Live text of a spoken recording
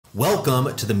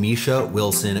Welcome to the Misha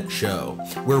Wilson Show,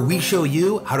 where we show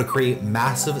you how to create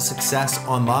massive success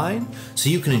online so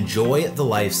you can enjoy the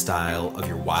lifestyle of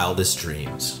your wildest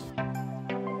dreams.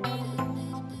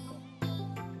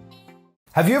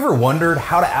 Have you ever wondered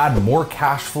how to add more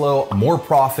cash flow, more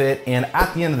profit, and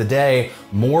at the end of the day,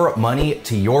 more money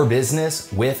to your business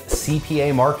with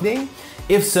CPA marketing?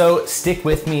 If so, stick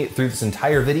with me through this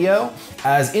entire video,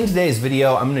 as in today's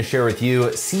video, I'm gonna share with you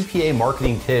CPA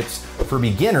marketing tips for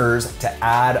beginners to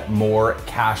add more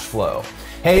cash flow.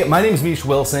 Hey, my name is Misha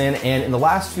Wilson, and in the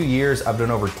last few years, I've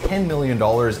done over $10 million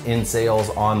in sales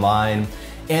online.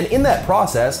 And in that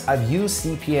process, I've used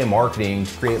CPA marketing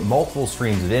to create multiple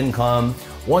streams of income,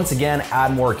 once again,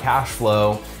 add more cash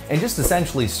flow, and just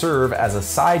essentially serve as a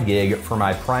side gig for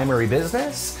my primary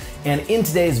business. And in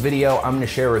today's video, I'm gonna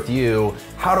share with you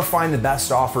how to find the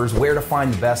best offers, where to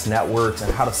find the best networks,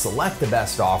 and how to select the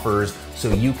best offers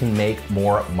so you can make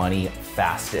more money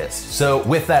fastest. So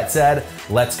with that said,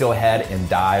 let's go ahead and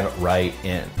dive right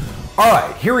in. All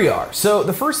right, here we are. So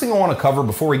the first thing I wanna cover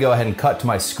before we go ahead and cut to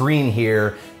my screen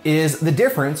here is the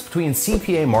difference between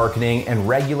CPA marketing and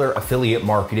regular affiliate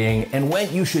marketing and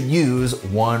when you should use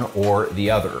one or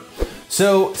the other.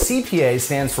 So CPA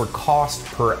stands for cost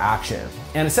per action.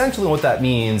 And essentially what that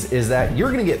means is that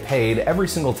you're gonna get paid every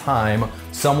single time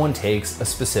someone takes a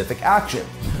specific action.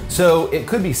 So it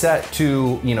could be set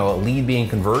to, a lead being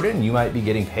converted, and you might be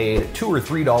getting paid $2 or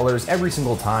 $3 every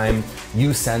single time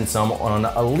you send someone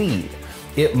a lead.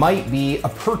 It might be a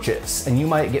purchase, and you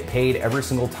might get paid every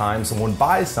single time someone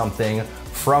buys something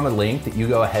from a link that you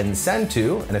go ahead and send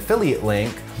to, an affiliate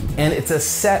link, and it's a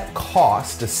set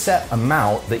cost, a set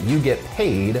amount that you get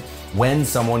paid when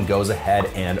someone goes ahead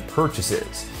and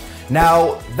purchases.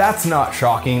 Now, that's not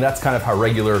shocking. That's kind of how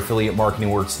regular affiliate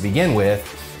marketing works to begin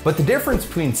with. But the difference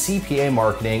between CPA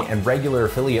marketing and regular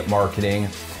affiliate marketing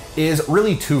is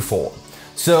really twofold.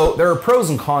 So there are pros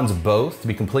and cons of both, to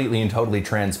be completely and totally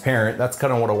transparent. That's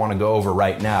kind of what I want to go over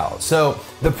right now. So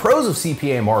the pros of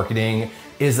CPA marketing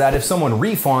is that if someone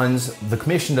refunds, the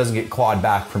commission doesn't get clawed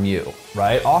back from you,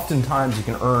 right? Oftentimes you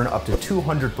can earn up to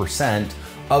 200%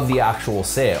 of the actual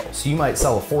sale. So you might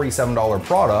sell a $47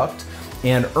 product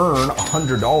and earn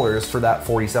 $100 for that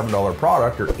 $47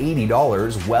 product, or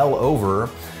 $80, well over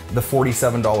the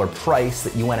 $47 price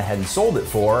that you went ahead and sold it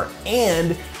for,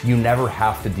 and you never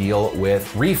have to deal with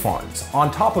refunds. On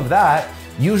top of that,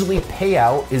 usually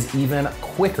payout is even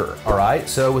quicker, all right?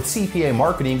 So with CPA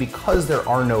marketing, because there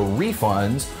are no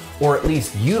refunds, or at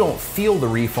least you don't feel the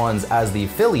refunds as the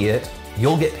affiliate,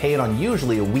 you'll get paid on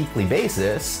usually a weekly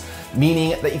basis,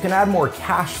 meaning that you can add more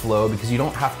cash flow because you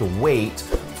don't have to wait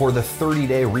for the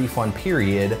 30-day refund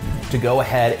period to go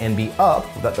ahead and be up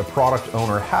that the product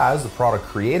owner has, the product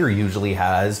creator usually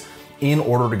has, in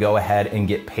order to go ahead and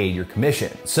get paid your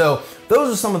commission. So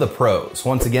those are some of the pros.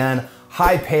 Once again,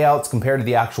 high payouts compared to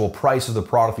the actual price of the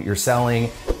product that you're selling,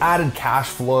 added cash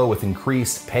flow with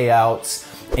increased payouts,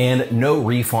 and no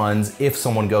refunds. If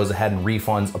someone goes ahead and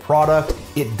refunds a product,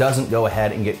 it doesn't go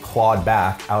ahead and get clawed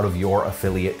back out of your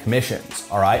affiliate commissions.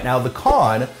 All right, now the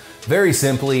con, very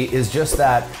simply, is just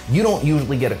that you don't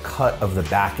usually get a cut of the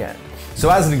back end. So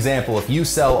as an example, if you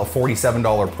sell a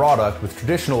 $47 product with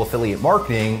traditional affiliate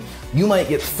marketing, you might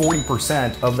get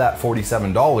 40% of that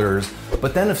 $47,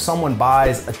 but then if someone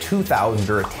buys a $2,000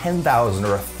 or a $10,000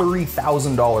 or a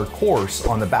 $30,000 course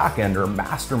on the back end, or a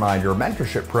mastermind or a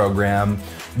mentorship program,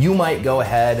 you might go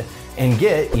ahead and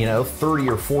get 30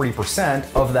 or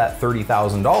 40% of that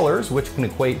 $30,000, which can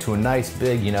equate to a nice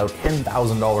big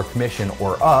 $10,000 commission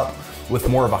or up, with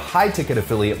more of a high ticket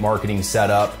affiliate marketing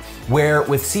setup, where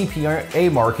with CPA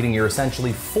marketing, you're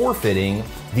essentially forfeiting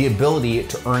the ability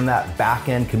to earn that back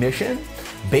end commission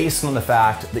based on the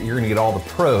fact that you're gonna get all the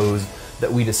pros that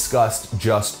we discussed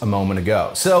just a moment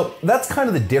ago. So that's kind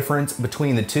of the difference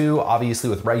between the two. Obviously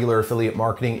with regular affiliate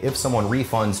marketing, if someone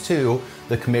refunds too,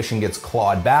 the commission gets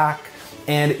clawed back.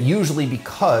 And usually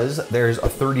because there's a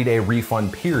 30-day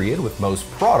refund period with most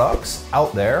products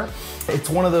out there, it's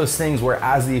one of those things where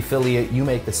as the affiliate, you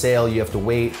make the sale, you have to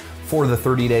wait for the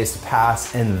 30 days to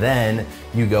pass, and then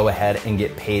you go ahead and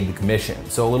get paid the commission.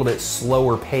 So a little bit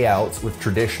slower payouts with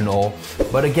traditional,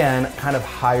 but again, kind of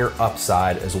higher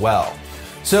upside as well.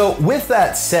 So with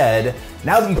that said,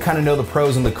 now that you kind of know the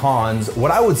pros and the cons,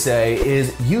 what I would say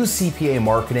is use CPA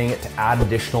marketing to add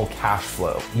additional cash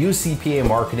flow. Use CPA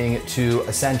marketing to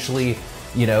essentially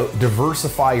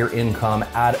diversify your income,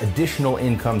 add additional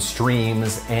income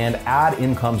streams, and add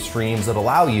income streams that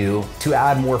allow you to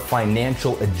add more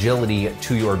financial agility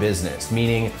to your business,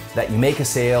 meaning that you make a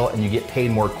sale and you get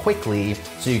paid more quickly,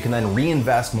 so you can then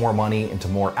reinvest more money into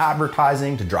more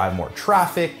advertising to drive more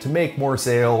traffic, to make more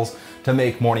sales, to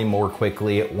make money more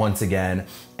quickly once again,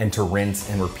 and to rinse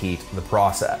and repeat the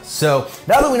process. So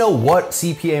now that we know what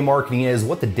CPA marketing is,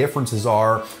 what the differences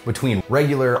are between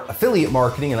regular affiliate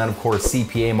marketing and then of course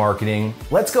CPA marketing,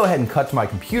 let's go ahead and cut to my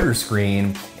computer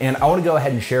screen. And I wanna go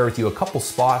ahead and share with you a couple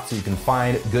spots so you can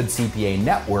find good CPA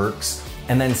networks.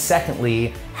 And then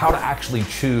secondly, how to actually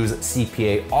choose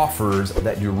CPA offers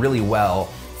that do really well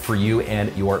for you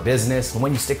and your business. And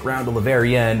when you stick around till the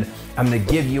very end, I'm gonna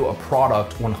give you a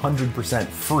product 100%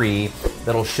 free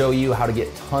that'll show you how to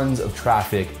get tons of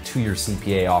traffic to your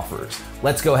CPA offers.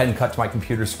 Let's go ahead and cut to my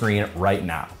computer screen right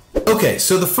now. Okay,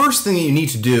 so the first thing that you need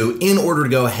to do in order to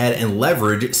go ahead and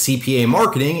leverage CPA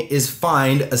marketing is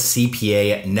find a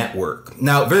CPA network.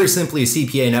 Now, very simply, a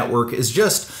CPA network is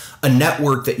just a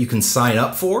network that you can sign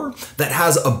up for that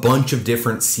has a bunch of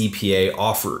different CPA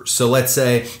offers. So let's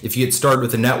say if you get started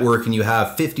with a network and you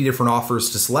have 50 different offers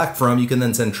to select from, you can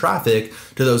then send traffic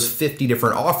to those 50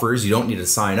 different offers. You don't need to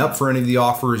sign up for any of the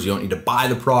offers. You don't need to buy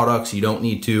the products. You don't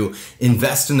need to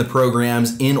invest in the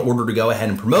programs in order to go ahead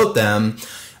and promote them.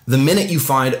 The minute you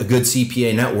find a good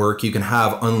CPA network, you can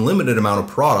have unlimited amount of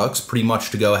products pretty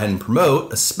much to go ahead and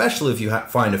promote, especially if you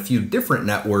find a few different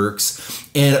networks,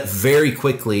 and very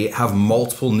quickly have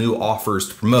multiple new offers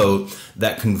to promote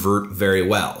that convert very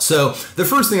well. So the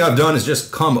first thing I've done is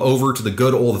just come over to the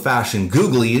good old-fashioned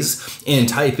Googlies and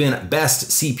type in best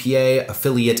CPA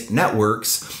affiliate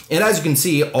networks. And as you can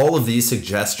see, all of these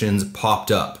suggestions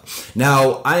popped up.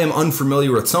 Now, I am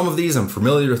unfamiliar with some of these. I'm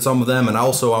familiar with some of them. And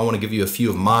also I want to give you a few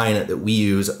of mine that we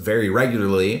use very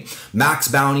regularly. Max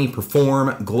Bounty,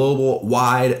 Perform, Global,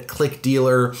 Wide, Click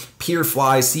Dealer,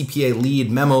 Peerfly, CPA Lead,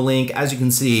 Memo Link. As you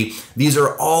can see, these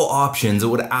are all options that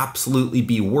would absolutely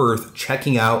be worth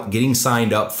checking out, getting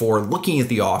signed up for, looking at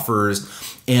the offers,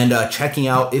 and checking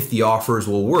out if the offers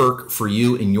will work for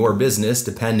you in your business,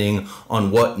 depending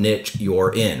on what niche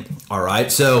you're in. All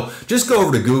right, so just go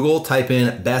over to Google, type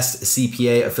in best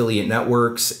CPA affiliate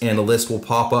networks, and a list will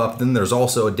pop up. Then there's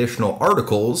also additional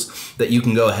articles that you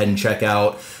can go ahead and check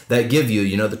out that give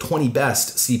you, the 20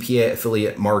 best CPA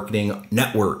affiliate marketing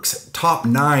networks, top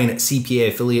 9 CPA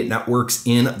affiliate networks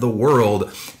in the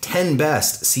world, 10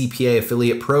 best CPA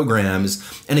affiliate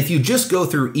programs. And if you just go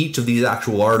through each of these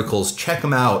actual articles, check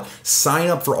them out, sign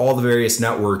up for all the various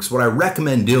networks. What I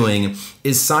recommend doing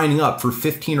is signing up for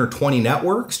 15 or 20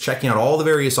 networks, checking out all the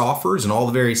various offers and all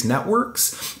the various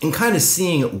networks, and kind of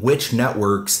seeing which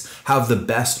networks have the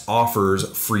best offers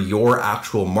for your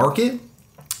actual market,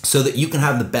 so that you can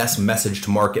have the best message to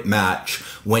market match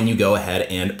when you go ahead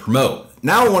and promote.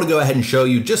 Now I want to go ahead and show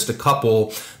you just a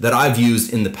couple that I've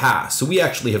used in the past. So we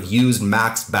actually have used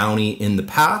Max Bounty in the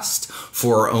past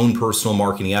for our own personal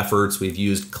marketing efforts. We've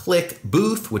used Click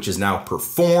Booth, which is now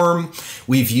Perform.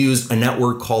 We've used a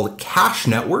network called Cash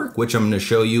Network, which I'm going to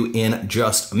show you in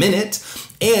just a minute.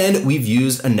 And we've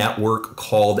used a network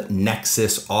called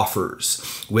Nexus Offers,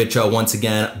 which once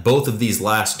again, both of these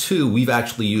last two, we've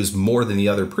actually used more than the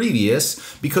other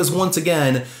previous because once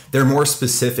again, they're more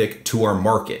specific to our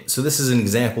market. So this is an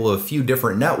example of a few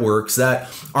different networks that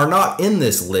are not in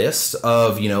this list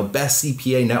of, best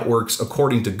CPA networks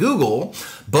according to Google,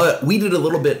 but we did a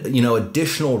little bit,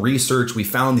 additional research. We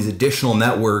found these additional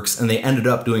networks and they ended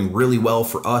up doing really well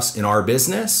for us in our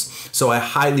business. So I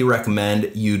highly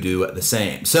recommend you do the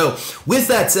same. So with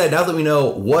that said, now that we know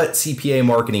what CPA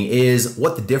marketing is,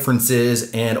 what the difference is,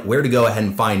 and where to go ahead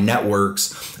and find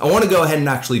networks, I want to go ahead and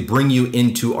actually bring you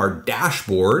into our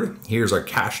dashboard. Here's our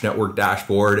Cash Network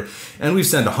dashboard. And we've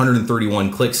sent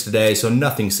 131 clicks today, so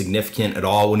nothing significant at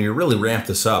all. When you really ramp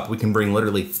this up, we can bring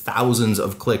literally thousands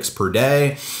of clicks per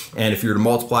day. And if you were to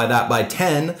multiply that by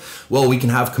 10, well, we can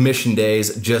have commission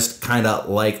days just kind of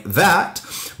like that.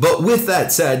 But with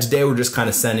that said, today we're just kind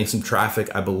of sending some traffic,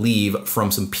 I believe,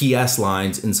 from some PS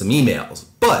lines and some emails.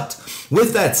 But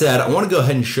with that said, I want to go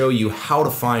ahead and show you how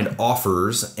to find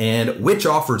offers and which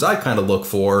offers I kind of look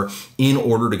for in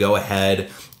order to go ahead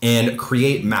and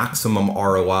create maximum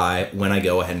ROI when I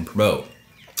go ahead and promote.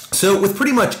 So with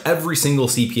pretty much every single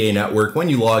CPA network, when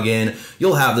you log in,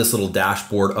 you'll have this little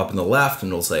dashboard up in the left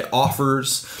and it'll say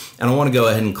offers. And I want to go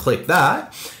ahead and click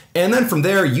that. And then from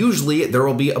there, usually there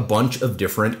will be a bunch of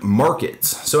different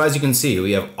markets. So as you can see,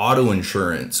 we have auto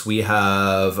insurance, we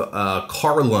have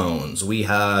car loans, we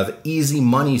have easy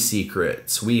money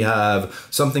secrets, we have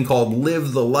something called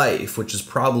Live the Life, which is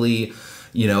probably,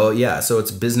 so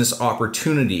it's business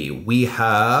opportunity. We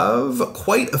have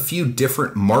quite a few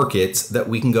different markets that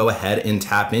we can go ahead and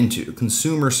tap into.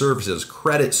 Consumer services,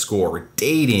 credit score,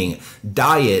 dating,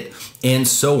 diet, and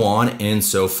so on and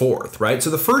so forth, right? So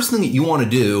the first thing that you want to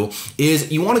do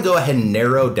is you want to go ahead and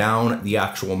narrow down the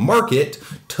actual market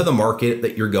to the market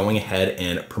that you're going ahead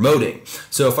and promoting.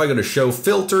 So if I go to show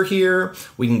filter here,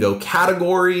 we can go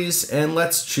categories, and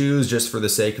let's choose, just for the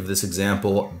sake of this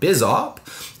example, BizOp.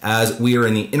 As we are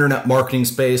in the internet marketing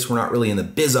space, we're not really in the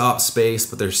BizOp space,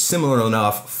 but they're similar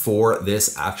enough for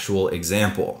this actual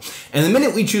example. And the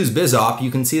minute we choose BizOp,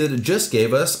 you can see that it just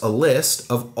gave us a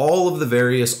list of all of the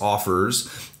various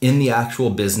offers in the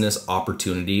actual business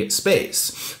opportunity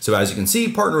space. So as you can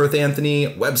see, partner with Anthony,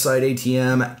 website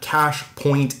ATM, cash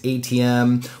point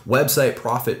ATM, website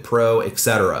profit pro,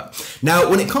 etc. Now,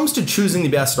 when it comes to choosing the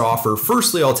best offer,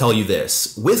 firstly, I'll tell you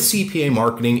this: with CPA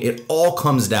marketing, it all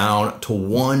comes down to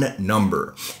one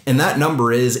number, and that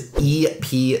number is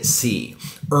EPC.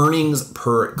 Earnings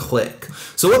per click.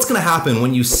 So what's going to happen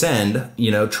when you send,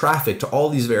 traffic to all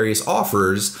these various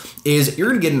offers is you're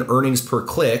going to get an earnings per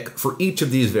click for each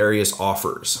of these various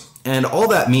offers. And all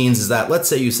that means is that, let's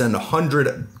say you send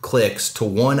 100 clicks to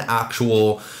one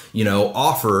actual,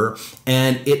 offer,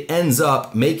 and it ends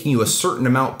up making you a certain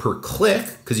amount per click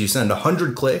because you send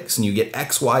 100 clicks and you get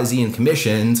X, Y, Z in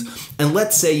commissions. And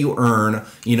let's say you earn, a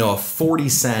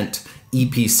 40-cent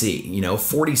EPC,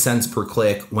 40 cents per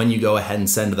click when you go ahead and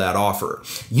send that offer.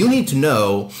 You need to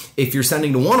know if you're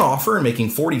sending to one offer and making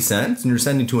 40 cents and you're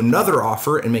sending to another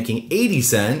offer and making 80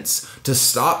 cents to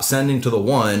stop sending to the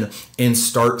one and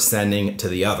start sending to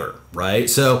the other, right?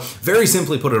 So very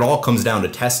simply put, it all comes down to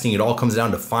testing. It all comes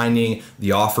down to finding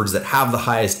the offers that have the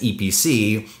highest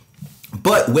EPC.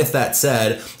 But with that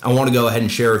said, I want to go ahead and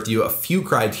share with you a few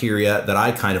criteria that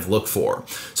I kind of look for.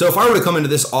 So if I were to come into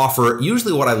this offer,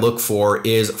 usually what I look for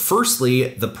is, firstly,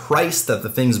 the price that the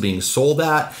thing's being sold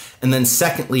at, and then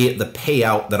secondly, the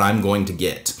payout that I'm going to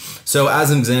get. So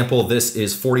as an example, this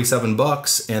is 47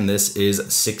 bucks and this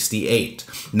is 68.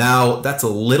 Now that's a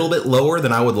little bit lower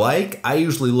than I would like. I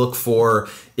usually look for,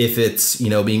 if it's,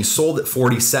 being sold at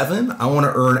 47, I want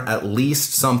to earn at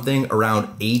least something around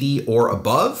 80 or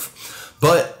above.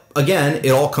 But again,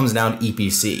 it all comes down to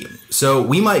EPC. So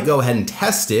we might go ahead and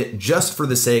test it just for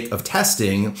the sake of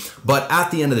testing, but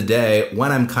at the end of the day,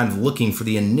 when I'm kind of looking for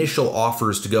the initial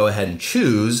offers to go ahead and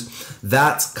choose,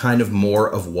 that's kind of more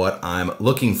of what I'm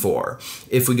looking for.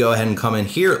 If we go ahead and come in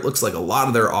here, it looks like a lot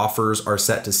of their offers are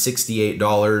set to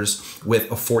 $68 with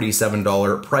a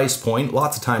 $47 price point.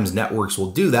 Lots of times networks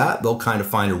will do that. They'll kind of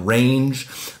find a range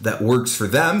that works for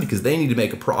them because they need to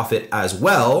make a profit as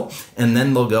well, and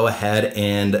then they'll go ahead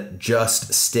and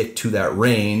just stick to that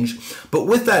range. But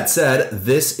with that said,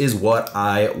 this is what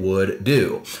I would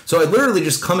do. So I'd literally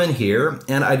just come in here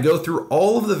and I'd go through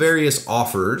all of the various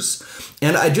offers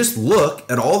and I just look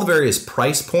at all the various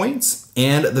price points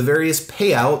and the various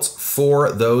payouts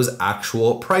for those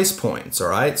actual price points. All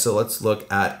right, so let's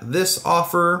look at this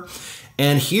offer.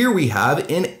 And here we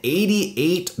have an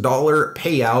 $88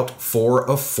 payout for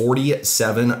a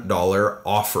 $47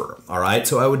 offer. All right,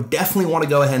 so I would definitely want to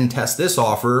go ahead and test this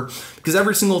offer because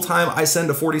every single time I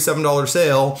send a $47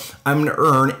 sale, I'm going to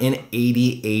earn an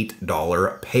 $88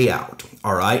 payout.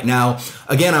 All right, now,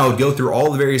 again, I would go through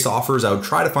all the various offers. I would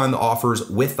try to find the offers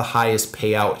with the highest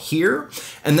payout here.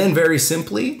 And then very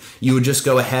simply, you would just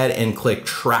go ahead and click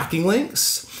tracking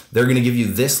links. They're going to give you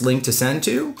this link to send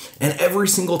to, and every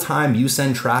single time you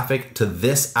send traffic to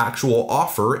this actual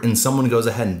offer and someone goes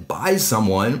ahead and buys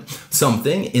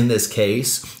something, in this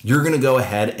case, you're going to go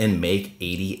ahead and make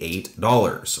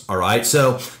 $88. All right,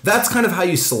 so that's kind of how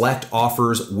you select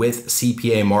offers with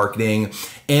CPA marketing.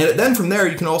 And then from there,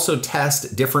 you can also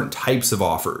test different types of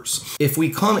offers. If we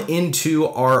come into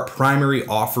our primary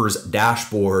offers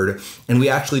dashboard and we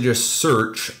actually just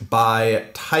search by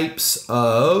types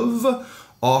of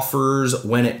offers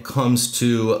when it comes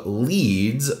to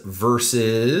leads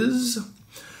versus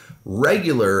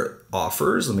regular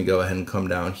offers. Let me go ahead and come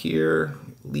down here,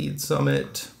 Lead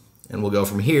Summit, and we'll go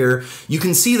from here. You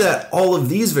can see that all of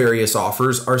these various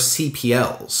offers are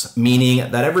CPLs,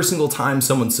 meaning that every single time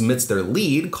someone submits their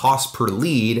lead, cost per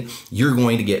lead, you're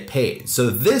going to get paid. So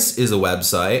this is a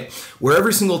website where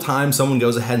every single time someone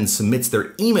goes ahead and submits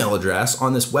their email address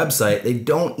on this website, they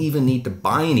don't even need to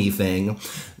buy anything.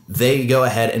 They go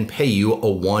ahead and pay you a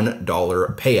 $1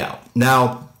 payout.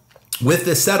 Now, with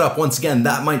this setup, once again,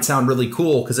 that might sound really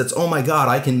cool because it's, oh my God,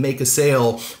 I can make a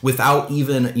sale without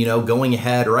even, going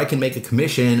ahead, or I can make a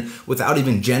commission without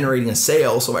even generating a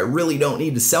sale. So I really don't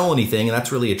need to sell anything. And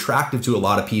that's really attractive to a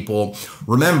lot of people.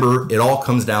 Remember, it all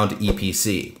comes down to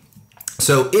EPC.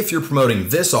 So if you're promoting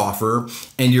this offer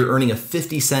and you're earning a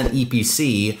 50-cent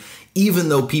EPC, even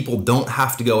though people don't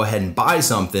have to go ahead and buy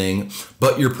something,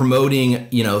 but you're promoting,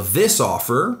 this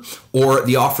offer or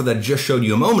the offer that I just showed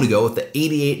you a moment ago with the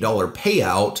 $88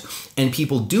 payout, and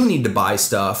people do need to buy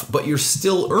stuff, but you're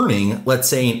still earning, let's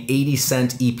say, an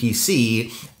 80-cent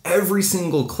EPC every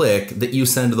single click that you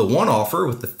send to the one offer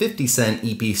with the 50-cent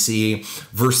EPC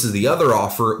versus the other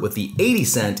offer with the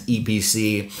 80-cent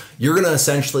EPC, you're gonna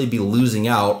essentially be losing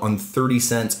out on 30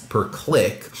 cents per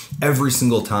click every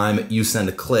single time you send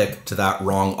a click to that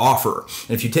wrong offer.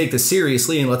 And if you take this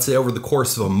seriously, and let's say over the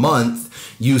course of a month,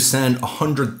 you send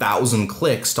 100,000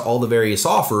 clicks to all the various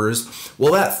offers,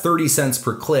 well, that 30 cents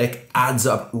per click adds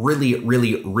up really,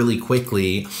 really, really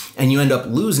quickly, and you end up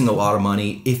losing a lot of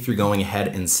money if you're going ahead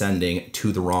and sending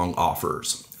to the wrong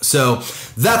offers. So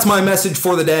that's my message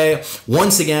for the day.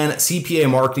 Once again, CPA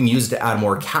marketing, use it to add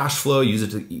more cash flow, use it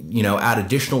to, add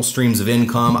additional streams of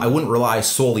income. I wouldn't rely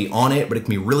solely on it, but it can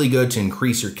be really good to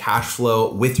increase your cash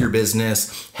flow with your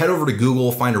business. Head over to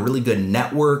Google, find a really good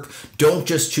network. Don't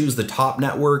just choose the top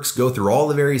networks, go through all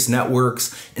the various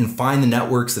networks and find the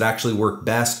networks that actually work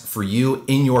best for you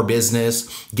in your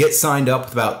business. Get signed up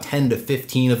with about 10 to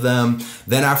 15 of them.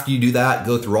 Then after you do that,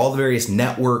 go through all the various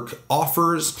network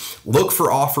offers, look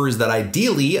for offers that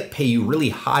ideally pay you really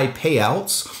high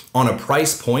payouts on a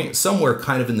price point somewhere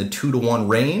kind of in the 2-to-1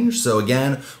 range. So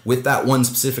again, with that one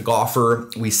specific offer,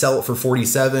 we sell it for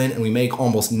 $47 and we make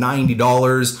almost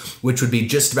 $90, which would be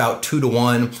just about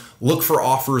 2-to-1. Look for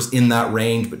offers in that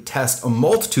range, but test a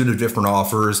multitude of different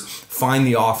offers. Find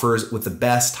the offers with the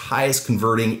best, highest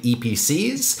converting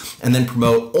EPCs, and then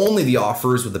promote only the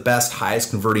offers with the best, highest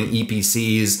converting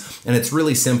EPCs. And it's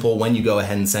really simple. When you go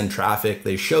ahead and send traffic,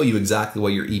 they show you exactly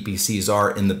what your EPCs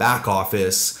are in the back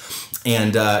office,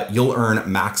 and you'll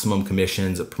earn maximum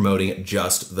commissions promoting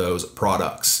just those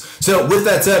products. So with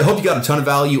that said, hope you got a ton of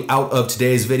value out of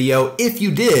today's video. If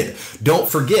you did, don't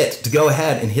forget to go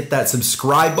ahead and hit that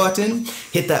subscribe button,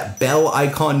 hit that bell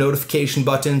icon notification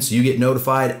button so you get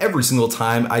notified every single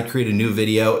time I create a new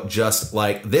video just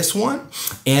like this one.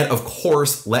 And of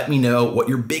course, let me know what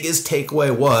your biggest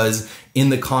takeaway was in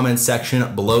the comments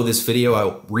section below this video.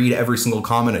 I'll read every single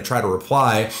comment. I try to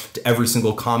reply to every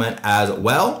single comment as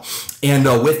well. And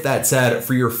with that said,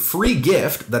 for your free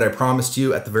gift that I promised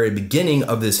you at the very beginning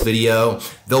of this video,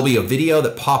 there'll be a video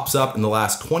that pops up in the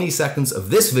last 20 seconds of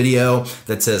this video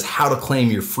that says how to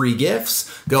claim your free gifts.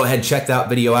 Go ahead, check that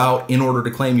video out in order to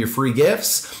claim your free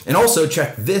gifts. And also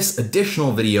check this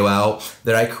additional video out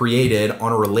that I created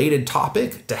on a related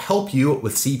topic to help you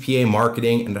with CPA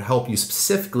marketing and to help you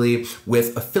specifically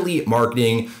with affiliate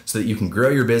marketing so that you can grow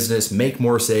your business, make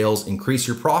more sales, increase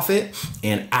your profit,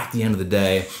 and at the end of the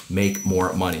day, make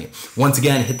more money. Once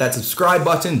again, hit that subscribe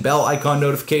button, bell icon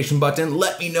notification button.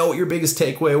 Let me know what your biggest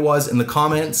takeaway was in the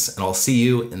comments, and I'll see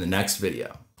you in the next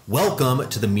video. Welcome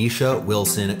to the Misha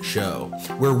Wilson Show,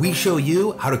 where we show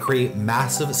you how to create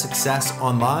massive success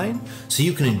online so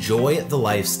you can enjoy the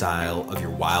lifestyle of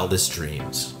your wildest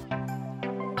dreams.